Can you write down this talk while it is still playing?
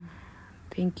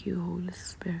Thank you, Holy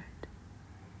Spirit.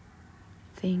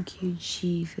 Thank you,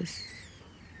 Jesus.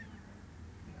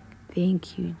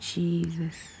 Thank you,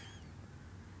 Jesus.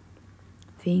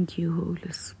 Thank you,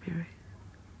 Holy Spirit.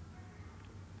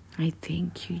 I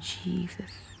thank you,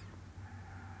 Jesus.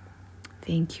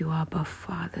 Thank you, Abba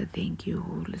Father. Thank you,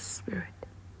 Holy Spirit.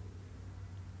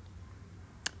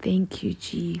 Thank you,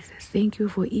 Jesus. Thank you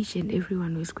for each and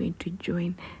everyone who is going to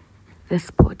join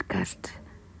this podcast.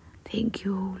 Thank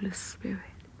you, Holy Spirit,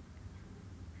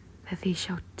 that they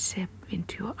shall step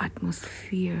into your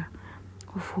atmosphere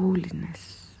of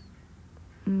holiness.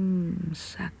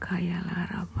 Shakaya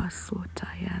larabasota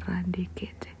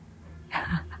yarandikete.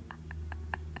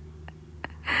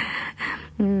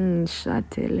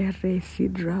 Shatele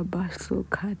residra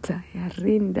basokata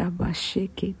yarinda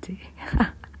bashekete.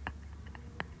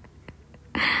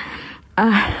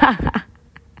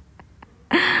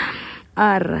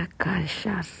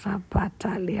 Arakasha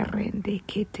sabata lerende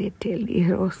ketete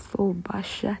liroso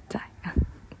bashata.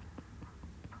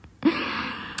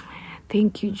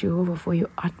 Thank you, Jehovah, for your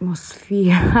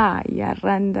atmosphere.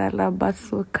 Yaranda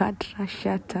labasokatra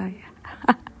shataya.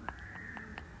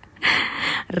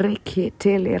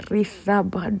 Reketele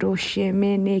risabado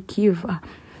shemene kiva.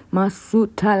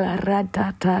 Masuta la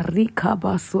ratata rika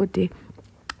basote.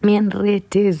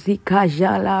 Menrete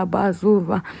zikajala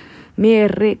bazuva.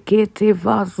 Merekete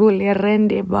vazule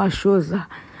rende bashoza.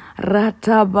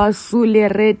 Rata basule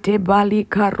rete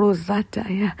balika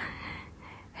rozataya.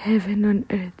 Heaven on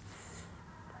earth.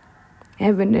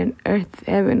 Heaven and earth,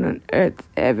 heaven on earth,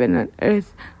 heaven on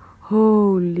earth.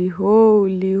 Holy,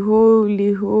 holy,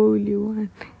 holy, holy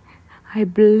one. I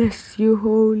bless you,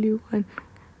 Holy One.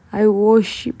 I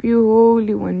worship you,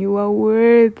 Holy One. You are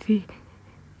worthy.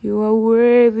 You are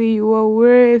worthy, you are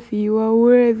worthy, you are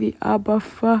worthy, Abba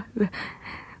Father.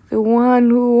 The one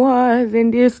who was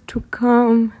and is to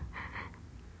come.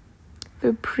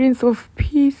 The Prince of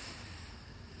Peace.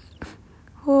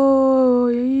 Oh,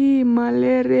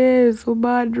 malere,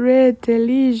 subadre,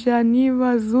 telija,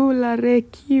 niva, zula,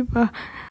 rekiva.